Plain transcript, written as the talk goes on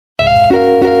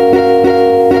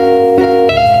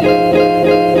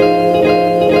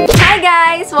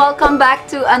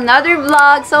another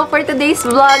vlog. So for today's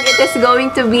vlog, it is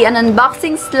going to be an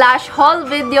unboxing slash haul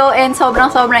video and sobrang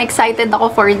excited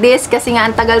ako for this kasi nga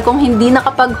ang tagal kong hindi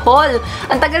nakapag-haul.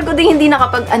 Ang tagal ko din hindi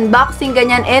nakapag-unboxing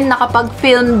ganyan and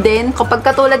nakapag-film din. Kapag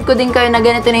katulad ko din kayo na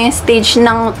ganito na yung stage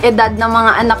ng edad ng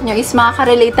mga anak nyo is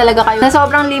makaka-relate talaga kayo na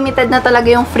sobrang limited na talaga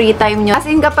yung free time nyo. As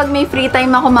in kapag may free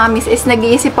time ako mamis is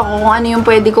nag-iisip ako kung ano yung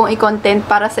pwede kong i-content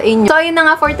para sa inyo. So yun na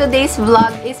nga for today's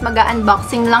vlog is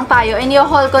mag-unboxing lang tayo and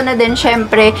i-haul ko na din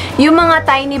syempre yung mga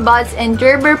Tinybuds and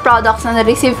Gerber products na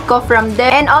na-receive ko from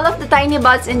them. And all of the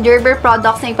Tinybuds and Gerber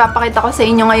products na ipapakita ko sa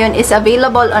inyo ngayon is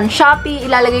available on Shopee.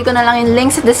 Ilalagay ko na lang yung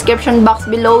link sa description box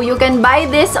below. You can buy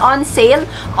this on sale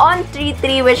on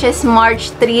 3/3 which is March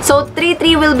 3. So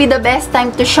 3/3 will be the best time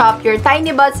to shop your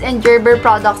Tinybuds and Gerber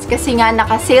products kasi nga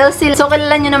naka-sale sila. So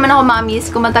kilala nyo naman ako mamis,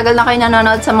 kung matagal na kayo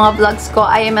nanonood sa mga vlogs ko,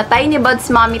 I am a Tinybuds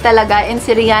mommy talaga and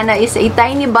si Rihanna is a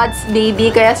Tinybuds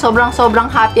baby kaya sobrang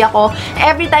happy ako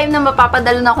every time na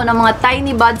mapapadala ako ng mga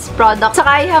Tinybuds products.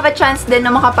 Saka I have a chance din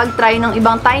na makapag-try ng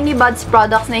ibang Tinybuds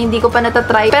products na hindi ko pa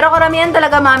natatry. Pero karamihan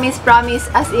talaga mamis, promise,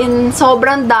 as in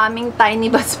sobrang daming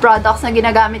Tinybuds products na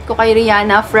ginagamit ko kay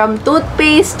Rihanna, from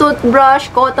toothpaste, toothbrush,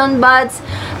 cotton buds,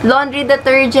 laundry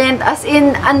detergent, as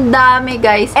in ang dami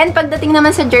guys. And pagdating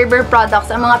naman sa Gerber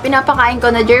products, ang mga pinapakain ko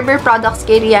na Gerber products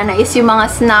kay Rihanna is yung mga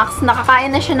snacks.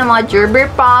 Nakakain na siya ng mga Gerber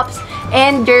Pops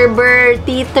and Gerber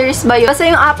Teethers ba yun? Basta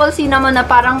yung apple cinnamon na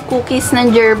parang cookies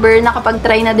ng Gerber,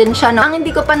 nakapag-try na din siya, no? Ang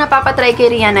hindi ko pa napapatry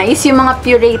kay Rihanna is yung mga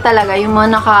puree talaga, yung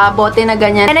mga nakabote na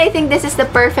ganyan. And I think this is the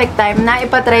perfect time na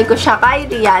ipatry ko siya kay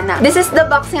Rihanna. This is the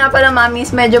box nga pala,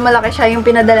 mamis. Medyo malaki siya yung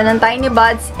pinadala ng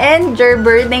Tinybuds and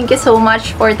Gerber. Thank you so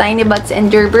much for Tinybuds and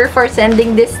Gerber for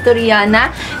sending this to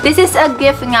Rihanna. This is a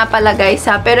gift nga pala, guys,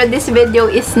 ha? Pero this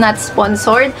video is not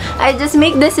sponsored. I just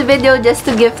make this video just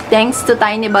to give thanks to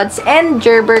Tinybuds and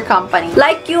Gerber company.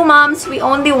 Like you moms, we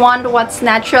only want what's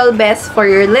natural best for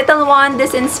your little one.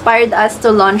 This inspired us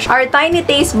to launch our Tiny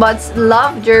Taste Buds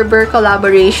Love Gerber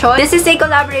collaboration. This is a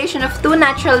collaboration of two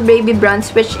natural baby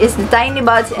brands which is the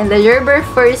Tinybuds and the Gerber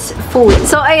First Food.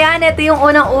 So ayan, ito yung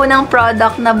unang-unang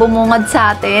product na bumungad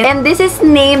sa atin. And this is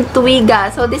named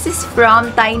Twiga. So this is from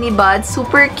Tinybuds.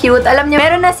 Super cute. Alam niyo,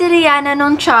 meron na si Rihanna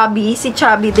nung Chubby. Si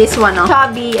Chubby, this one, oh.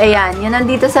 Chubby, ayan. Yun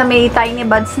nandito sa may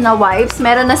Tinybuds na wipes.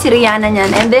 Meron na si Rihanna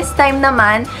niyan. And this time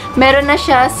naman, meron na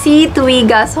siya si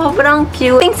Twiga. Sobrang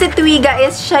cute. I think si Twiga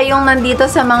is siya yung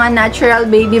nandito sa mga natural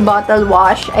baby bottle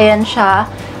wash. Ayan siya.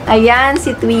 Ayan,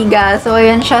 si Twiga. So,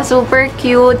 ayan siya. Super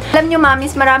cute. Alam nyo,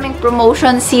 mamis, maraming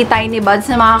promotion si Tinybuds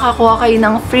na makakakuha kayo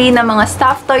ng free na mga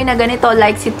stuffed toy na ganito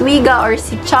like si Twiga or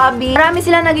si Chubby. Marami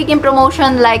sila nagiging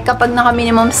promotion like kapag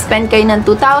naka-minimum spend kayo ng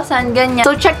 2,000, ganyan.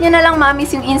 So, check nyo na lang, mamis,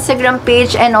 yung Instagram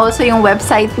page and also yung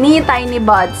website ni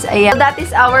Tinybuds. Ayan. So, that is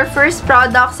our first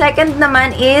product. Second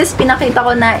naman is, pinakita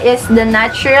ko na, is the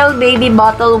Natural Baby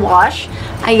Bottle Wash.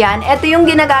 Ayan. Ito yung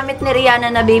ginagamit ni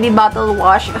Rihanna na baby bottle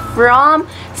wash from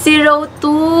 0 to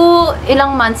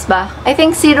ilang months ba? I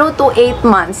think 0 to 8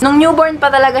 months. Nung newborn pa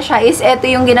talaga siya is ito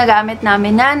yung ginagamit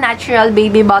namin na natural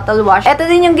baby bottle wash. Ito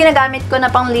din yung ginagamit ko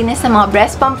na panglinis sa mga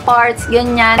breast pump parts,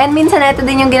 ganyan. And minsan ito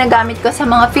din yung ginagamit ko sa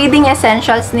mga feeding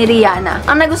essentials ni Rihanna.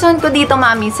 Ang nagustuhan ko dito,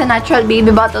 mami, sa natural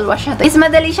baby bottle wash na to is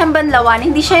madali siyang banlawan.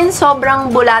 Hindi siya yung sobrang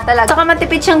bula talaga. Saka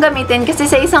matipid siyang gamitin kasi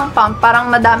sa isang pump parang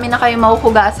madami na kayo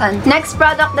mahuhugasan. Next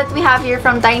product that we have here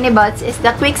from Tinybuds is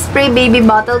the Quick Spray Baby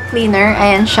Bottle Cleaner.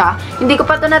 Ayan siya. Hindi ko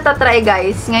pa ito natatry,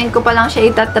 guys. Ngayon ko pa lang siya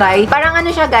itatry. Parang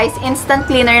ano siya, guys, instant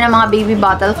cleaner ng mga baby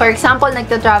bottle. For example,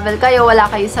 nagta-travel kayo,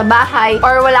 wala kayo sa bahay,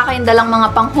 or wala kayong dalang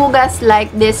mga panghugas like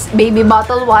this baby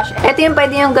bottle wash. Ito yung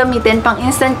pwede yung gamitin pang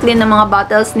instant clean ng mga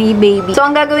bottles ni baby. So,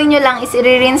 ang gagawin nyo lang is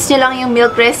i-rinse nyo lang yung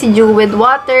milk residue with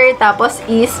water, tapos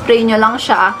i-spray nyo lang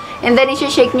siya, and then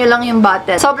i-shake nyo lang yung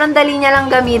bottle. Sobrang dali niya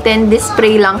lang gamitin,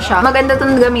 dis-spray lang siya. Maganda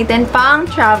itong gamitin pang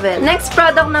travel. Next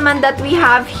product naman that we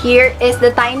have here is the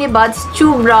Tinybuds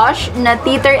Chew Brush na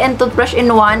teether and toothbrush in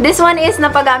one. This one is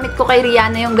napagamit ko kay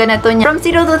Rihanna yung ganito niya. From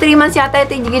 0 to 3 months yata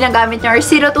ito yung ginagamit niya, or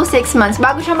 0 to 6 months.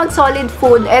 Bago siya mag-solid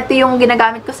food, ito yung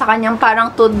ginagamit ko sa kanyang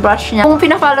parang toothbrush niya. Kung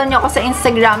pina-follow niyo ako sa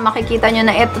Instagram, makikita niyo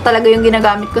na ito talaga yung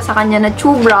ginagamit ko sa kanya na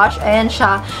chew brush. Ayan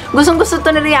siya. Gustong-gusto to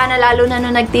ni Rihanna, lalo na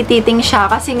nung nagtititing siya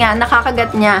kasi nga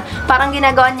nakakagat niya. Parang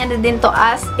ginagawa niya na din to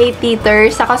as a teether.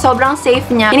 Saka sobrang safe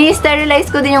niya. Ini-sterilize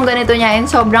ko din yung ganito niya and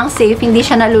sobrang safe. Hindi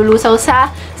siya nalulusaw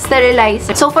sa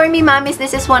sterilizer. So, for For me, mommies,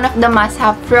 this is one of the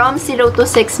must-have from 0 to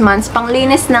 6 months.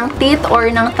 Panglinis ng teeth or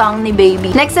ng tongue ni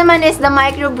baby. Next naman is the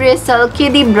Micro Bristle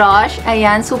Kiddie Brush.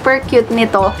 Ayan, super cute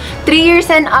nito. 3 years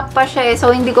and up pa siya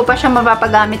so hindi ko pa siya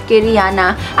mapapagamit kay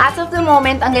Rihanna. As of the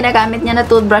moment, ang ginagamit niya na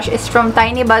toothbrush is from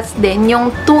Tinybuds din.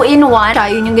 Yung 2-in-1, siya,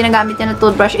 yun yung ginagamit niya na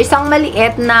toothbrush. Isang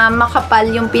maliit na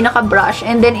makapal yung pinaka-brush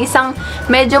and then isang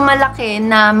medyo malaki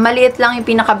na maliit lang yung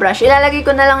pinaka-brush. Ilalagay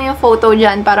ko na lang yung photo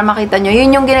dyan para makita nyo.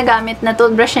 Yun yung ginagamit na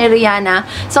toothbrush ni Rihanna.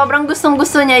 Sobrang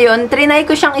gustong-gusto niya yun. Trinay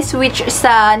ko siyang i-switch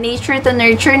sa nature to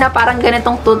nurture na parang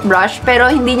ganitong toothbrush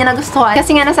pero hindi niya nagustuhan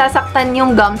kasi nga nasasaktan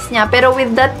yung gums niya. Pero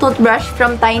with that toothbrush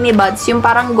from Tinybuds, yung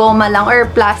parang goma lang or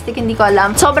plastic, hindi ko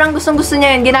alam. Sobrang gustong-gusto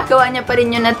niya yun. Ginagawa niya pa rin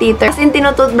yun na teether. Kasi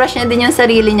tinutoothbrush niya din yung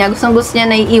sarili niya. Gustong-gusto niya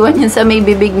na iiwan yun sa may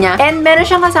bibig niya. And meron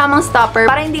siyang kasamang stopper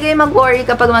para hindi kayo mag-worry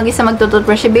kapag mag-isa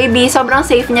magtutoothbrush si baby. Sobrang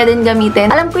safe niya din gamitin.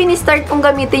 Alam ko ini-start kong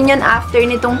gamitin yun after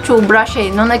nitong chew brush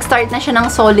nung nag-start na siya ng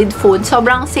solid food.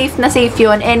 Sobrang safe na safe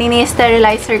yun and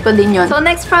ini-sterilizer ko din yun. So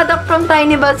next product from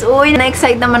Tinybuds, uy,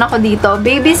 na-excite naman ako dito.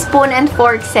 Baby spoon and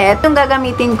fork set. Yung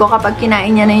gagamitin ko kapag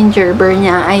kinain niya na yung Gerber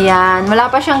niya. Ayan. Wala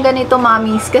pa siyang ganito,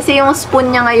 mommies. Kasi yung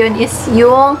spoon niya ngayon is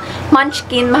yung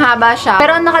Munchkin. Mahaba siya.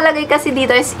 Pero ang nakalagay kasi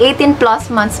dito is 18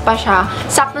 plus months pa siya.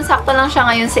 Sakto-sakto lang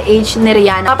siya ngayon sa age ni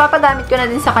Rihanna. Mapapagamit ko na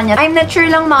din sa kanya. I'm not sure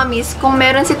lang, mommies, kung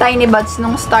meron si Tinybuds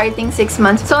nung starting 6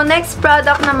 months. So, next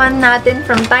product naman natin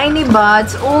from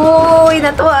Tinybuds. Uy,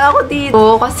 natuwa ako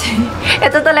dito. Kasi,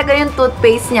 ito talaga yung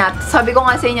toothpaste niya. Sabi ko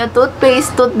nga sa inyo,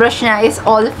 toothpaste, toothbrush niya is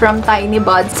all from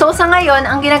Tinybuds. So, sa ngayon,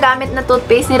 ang ginagamit na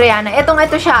toothpaste ni Rihanna, ito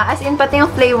siya. As in, pati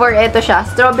yung flavor, ito siya.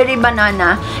 Strawberry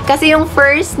banana. Kasi yung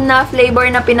first na flavor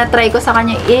na pinatry ko sa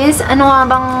kanya is, ano nga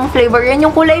bang flavor yun?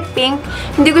 Yung kulay pink.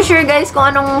 Hindi ko sure, guys, kung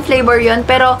anong flavor yun.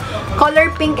 Pero, color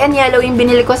pink and yellow yung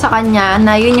binili ko sa kanya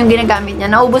na yun yung ginagamit niya.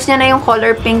 Naubos niya na yung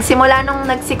color pink. Simula nung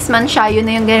nag-6 months siya, yun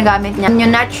na yung ginagamit niya.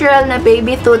 Yung natural na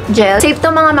baby tooth gel. Safe to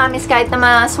mga mommies kahit na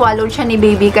ma-swallowed siya ni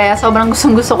baby. Kaya sobrang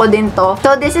gustong-gusto ko din to.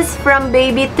 So, this is from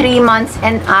baby 3 months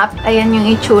and up. Ayan yung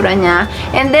itsura niya.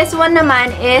 And this one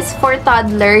naman is for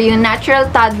toddler. Yung natural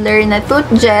toddler na tooth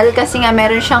gel. Kasi nga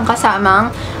meron siyang kasamang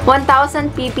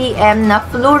 1000 ppm na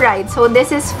fluoride. So,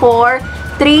 this is for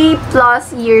 3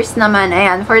 plus years naman.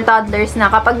 Ayan, for toddlers na.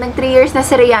 Kapag nag 3 years na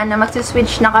si Rihanna,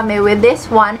 magsuswitch na kami with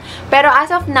this one. Pero as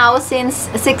of now, since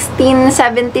 16,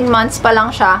 17 months pa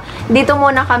lang siya, dito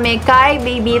muna kami kay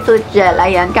baby tooth gel.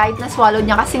 Ayan, kahit na-swallowed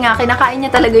niya. Kasi nga, kinakain niya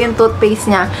talaga yung toothpaste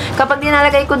niya. Kapag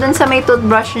dinalagay ko dun sa may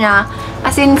toothbrush niya,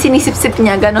 as in, sinisip-sip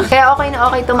niya, ganun. Kaya okay na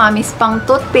okay to, mommies, pang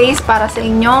toothpaste para sa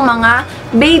inyong mga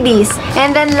babies.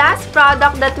 And then, last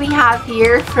product that we have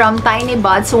here from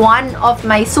Tinybuds, one of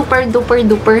my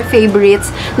super-duper favorites.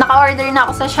 Naka-order na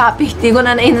ako sa Shopee. Hindi ko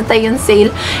na naintay yung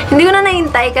sale. Hindi ko na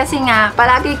naintay kasi nga,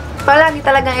 palagi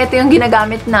talagang ito yung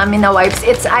ginagamit namin na wipes.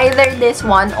 It's either this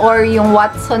one or yung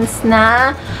Watson's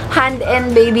na hand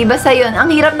and baby. Basta yun.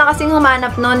 Ang hirap na kasing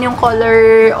humanap nun yung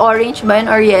color orange ba yun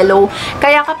or yellow.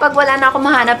 Kaya kapag wala na ako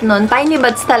mahanap nun,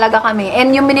 Tinybuds talaga kami.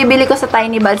 And yung binibili ko sa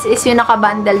Tinybuds is yung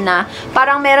naka-bundle na.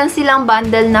 Parang meron silang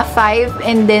bundle na 5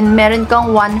 and then meron kang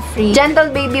 1 free.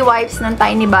 Gentle baby wipes ng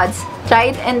Tinybuds.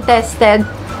 Tried and tested.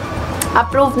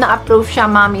 Approved na approved siya,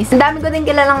 mommies. Ang dami ko din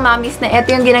kilalang mommies na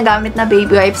ito yung ginagamit na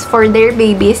baby wipes for their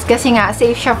babies kasi nga,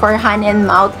 safe siya for hand and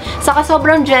mouth. Saka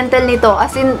sobrang gentle nito.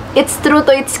 As in, it's true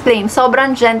to its claim.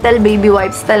 Sobrang gentle baby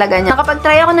wipes talaga niya.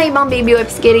 Nakapag-try ako na ibang baby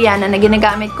wipes kay Rihanna na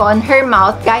ginagamit ko on her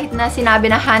mouth kahit na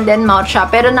sinabi na hand and mouth siya.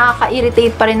 Pero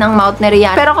nakaka-irritate pa rin ng mouth ni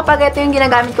Rihanna. Pero kapag ito yung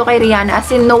ginagamit ko kay Rihanna, as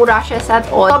in, no rashes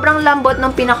at all. Sobrang lambot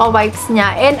ng pinaka-wipes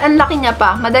niya. And ang laki niya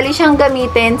pa. Madali siyang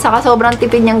gamitin. Saka sobrang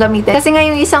tipid niyang gamitin. Kasi nga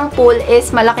yung isang pool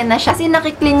is malaki na siya. Kasi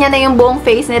nakiklean niya na yung buong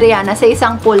face ni Rihanna sa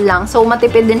isang pool lang. So,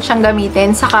 matipid din siyang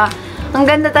gamitin. Saka, ang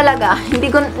ganda talaga. Hindi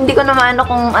ko naman ano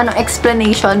kung anong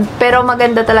explanation. Pero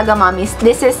maganda talaga, mommies.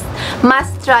 This is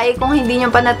must try. Kung hindi nyo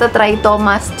pa natatry to,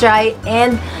 must try.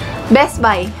 And Best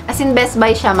Buy. As in, Best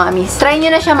Buy siya, mommies. Try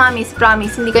nyo na siya, mommies.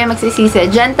 Promise. Hindi kayo magsisisi.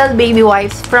 Gentle Baby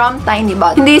Wipes from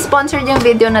Tinybuds. Hindi sponsored yung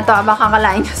video na to. Baka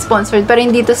kalain nyo sponsored. Pero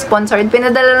hindi to sponsored.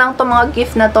 Pinadala lang to mga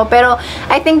gift na to. Pero,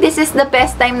 I think this is the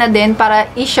best time na din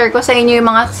para i-share ko sa inyo yung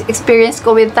mga experience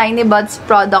ko with Tinybuds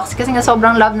products. Kasi nga,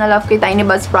 sobrang love na love ko yung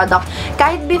Tinybuds product.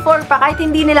 Kahit before pa, kahit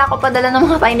hindi nila ako padala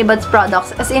ng mga Tinybuds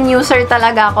products. As in, user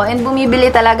talaga ako. And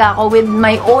bumibili talaga ako with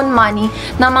my own money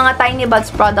ng mga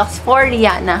Tinybuds products for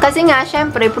Rihanna. Kasi nga,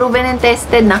 syempre, proven and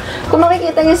tested na. Kung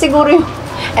makikita nyo siguro yung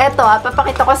eto,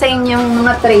 papakita ko sa inyo yung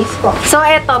mga trays ko. So,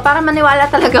 eto, para maniwala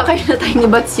talaga kayo na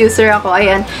Tinybuds user ako.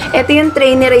 Ayan. Eto yung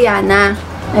tray ni Rihanna.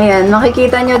 Ayan,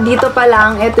 makikita nyo dito pa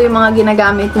lang, eto yung mga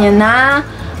ginagamit niya na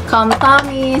Calm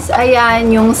Tummies.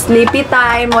 Ayan, yung Sleepy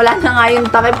Time. Wala na nga yung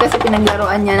takip kasi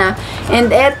pinaglaruan niya na.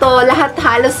 And eto, lahat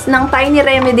halos ng Tiny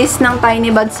Remedies ng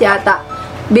Tinybuds yata.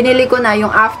 Binili ko na yung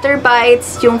After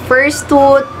Bites, yung First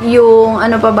Tooth, yung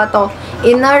ano pa ba to?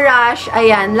 Inner Rush.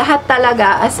 Ayan, lahat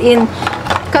talaga. As in,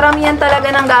 karamihan talaga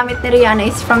ng gamit ni Rihanna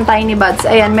is from Tinybuds.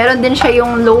 Ayan, meron din siya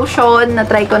yung lotion.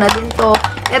 Na-try ko na din to.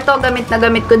 Ito, gamit na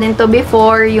gamit ko din to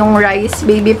before. Yung rice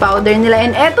baby powder nila.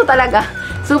 And eto talaga,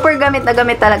 super gamit na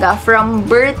gamit talaga. From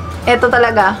birth, eto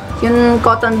talaga, yung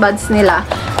cotton buds nila.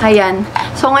 Ayan.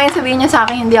 So, ngayon sabihin niyo sa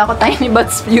akin, hindi ako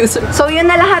Tinybuds user. So, yun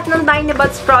na lahat ng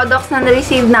Tinybuds products na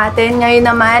na-receive natin. Ngayon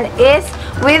naman is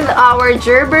with our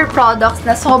Gerber products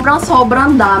na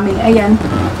sobrang dami. Ayan.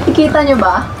 Nakikita niyo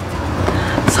ba?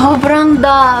 Sobrang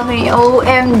dami.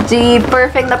 OMG.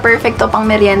 Perfect na perfect to pang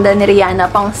merienda ni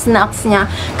Rihanna, pang snacks niya.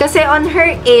 Kasi on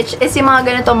her age, is yung mga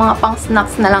ganito, mga pang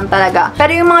snacks na lang talaga.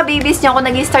 Pero yung mga babies niya, kung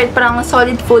nag-start pa ng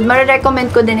solid food,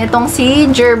 marirecommend ko din itong si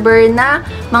Gerber na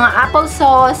mga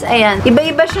applesauce. Ayan.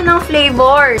 Iba-iba siya ng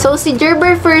flavor. So, si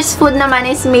Gerber First Food naman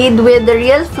is made with the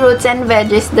real fruits and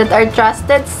veggies that are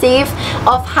trusted, safe,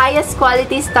 of highest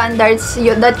quality standards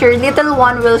that your little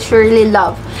one will surely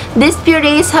love. These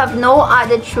purees have no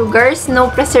added sugars, no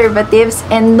preservatives,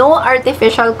 and no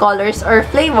artificial colors or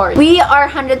flavors. We are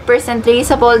 100%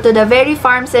 traceable to the very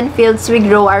farms and fields we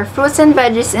grow our fruits and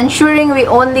veggies, ensuring we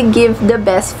only give the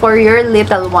best for your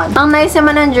little one. Ang nice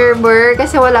naman ng Gerber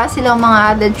kasi wala silang mga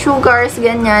added sugars,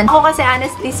 ganyan. Ako kasi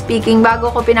honestly speaking,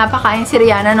 bago ko pinapakain si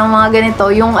Rihanna ng mga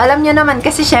ganito, yung alam nyo naman,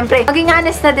 kasi syempre, maging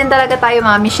honest na din talaga tayo,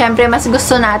 mami. Syempre, mas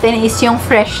gusto natin is yung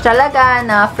fresh talaga,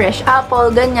 na fresh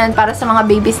apple, ganyan, para sa mga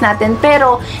babies natin.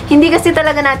 Pero, hindi kasi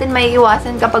talaga natin may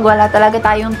iwasan kapag wala talaga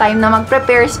tayong time na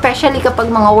mag-prepare, especially kapag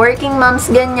mga working moms,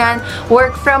 ganyan,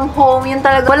 work from home, yun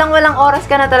talaga, walang oras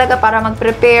ka na talaga para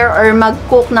mag-prepare or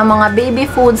mag-cook ng mga baby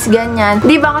foods, ganyan.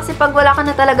 Diba? Kasi pag wala ka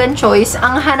na talagang choice,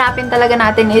 ang hanapin talaga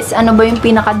natin is ano ba yung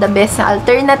pinaka-the best na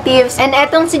alternatives. And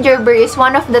etong si Gerber is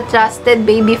one of the trusted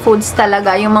baby foods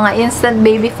talaga, yung mga instant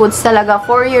baby foods talaga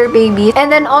for your baby.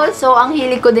 And then also, ang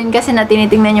hilig ko din kasi na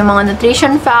tinitingnan yung mga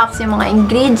nutrition facts, yung mga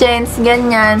ingredients,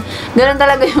 ganyan. Ganun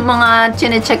talaga yung mga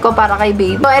chinecheck ko para kay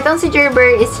baby. So, etong si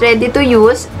Gerber is ready to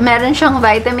use. Meron siyang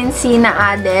vitamin C na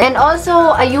added. And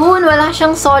also, ayun, wala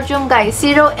siyang sodium, guys.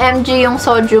 0 mg yung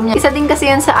sodium niya. Isa din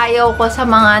kasi yun sa ayaw ko sa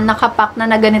mga nakapack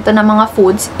na ganito na mga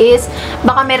foods is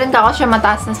baka meron ka kasi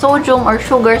mataas na sodium or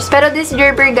sugars. Pero this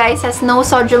Gerber, guys, has no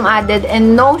sodium added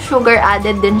and no sugar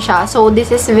added din siya. So, this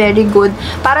is very good.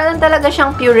 Para lang talaga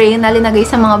siyang puree na linagay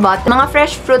sa mga bottle. Mga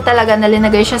fresh fruit talaga na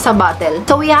linagay siya sa bottle.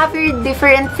 So, we have here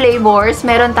different flavors.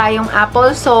 Meron tayong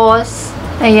applesauce.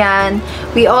 Ayan.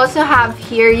 We also have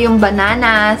here yung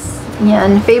bananas.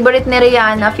 Yan. Favorite ni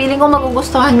Rihanna. Feeling ko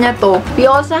magugustuhan niya to. We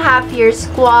also have here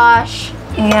squash.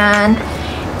 Ayan.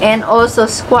 And also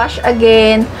squash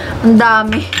again. Ang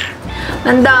dami.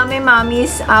 Ang dami,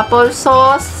 mommies.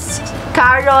 Applesauce.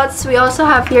 Carrots. We also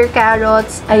have here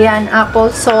carrots. Ayan.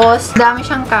 Applesauce. Dami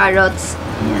siyang carrots.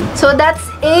 Ayan. So, that's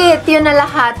it. Yun na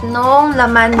lahat nung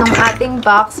laman ng ating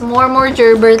box. More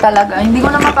Gerber talaga. Hindi ko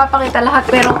na mapapakita lahat,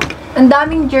 pero ang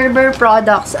daming Gerber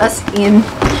products as in.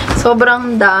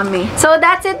 Sobrang dami. So,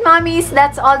 that's it, mommies.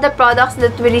 That's all the products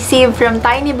that we received from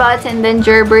Tinybuds and then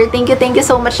Gerber. Thank you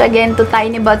so much again to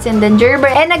Tinybuds and then Gerber.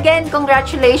 And again,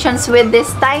 congratulations with this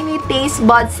Tiny Taste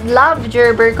Buds Love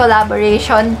Gerber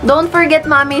collaboration. Don't forget,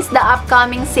 mommies, the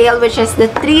upcoming sale, which is the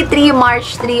 3/3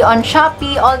 March 3 on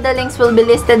Shopee. All the links will be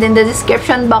listed in the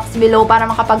description box below para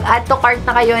makapag-add to cart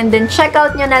na kayo and then check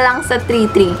out nyo na lang sa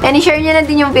 3/3. And i-share nyo na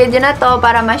din yung video na to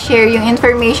para ma-share yung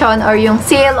information or yung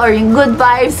sale or yung good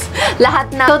vibes. Lahat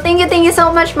na. So, thank you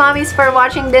so much, mommies, for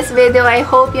watching this video. I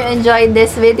hope you enjoyed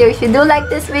this video. If you do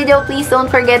like this video, please don't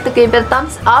forget to give it a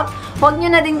thumbs up. Huwag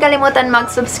nyo na din kalimutan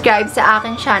mag-subscribe sa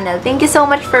aking channel. Thank you so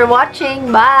much for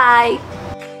watching. Bye!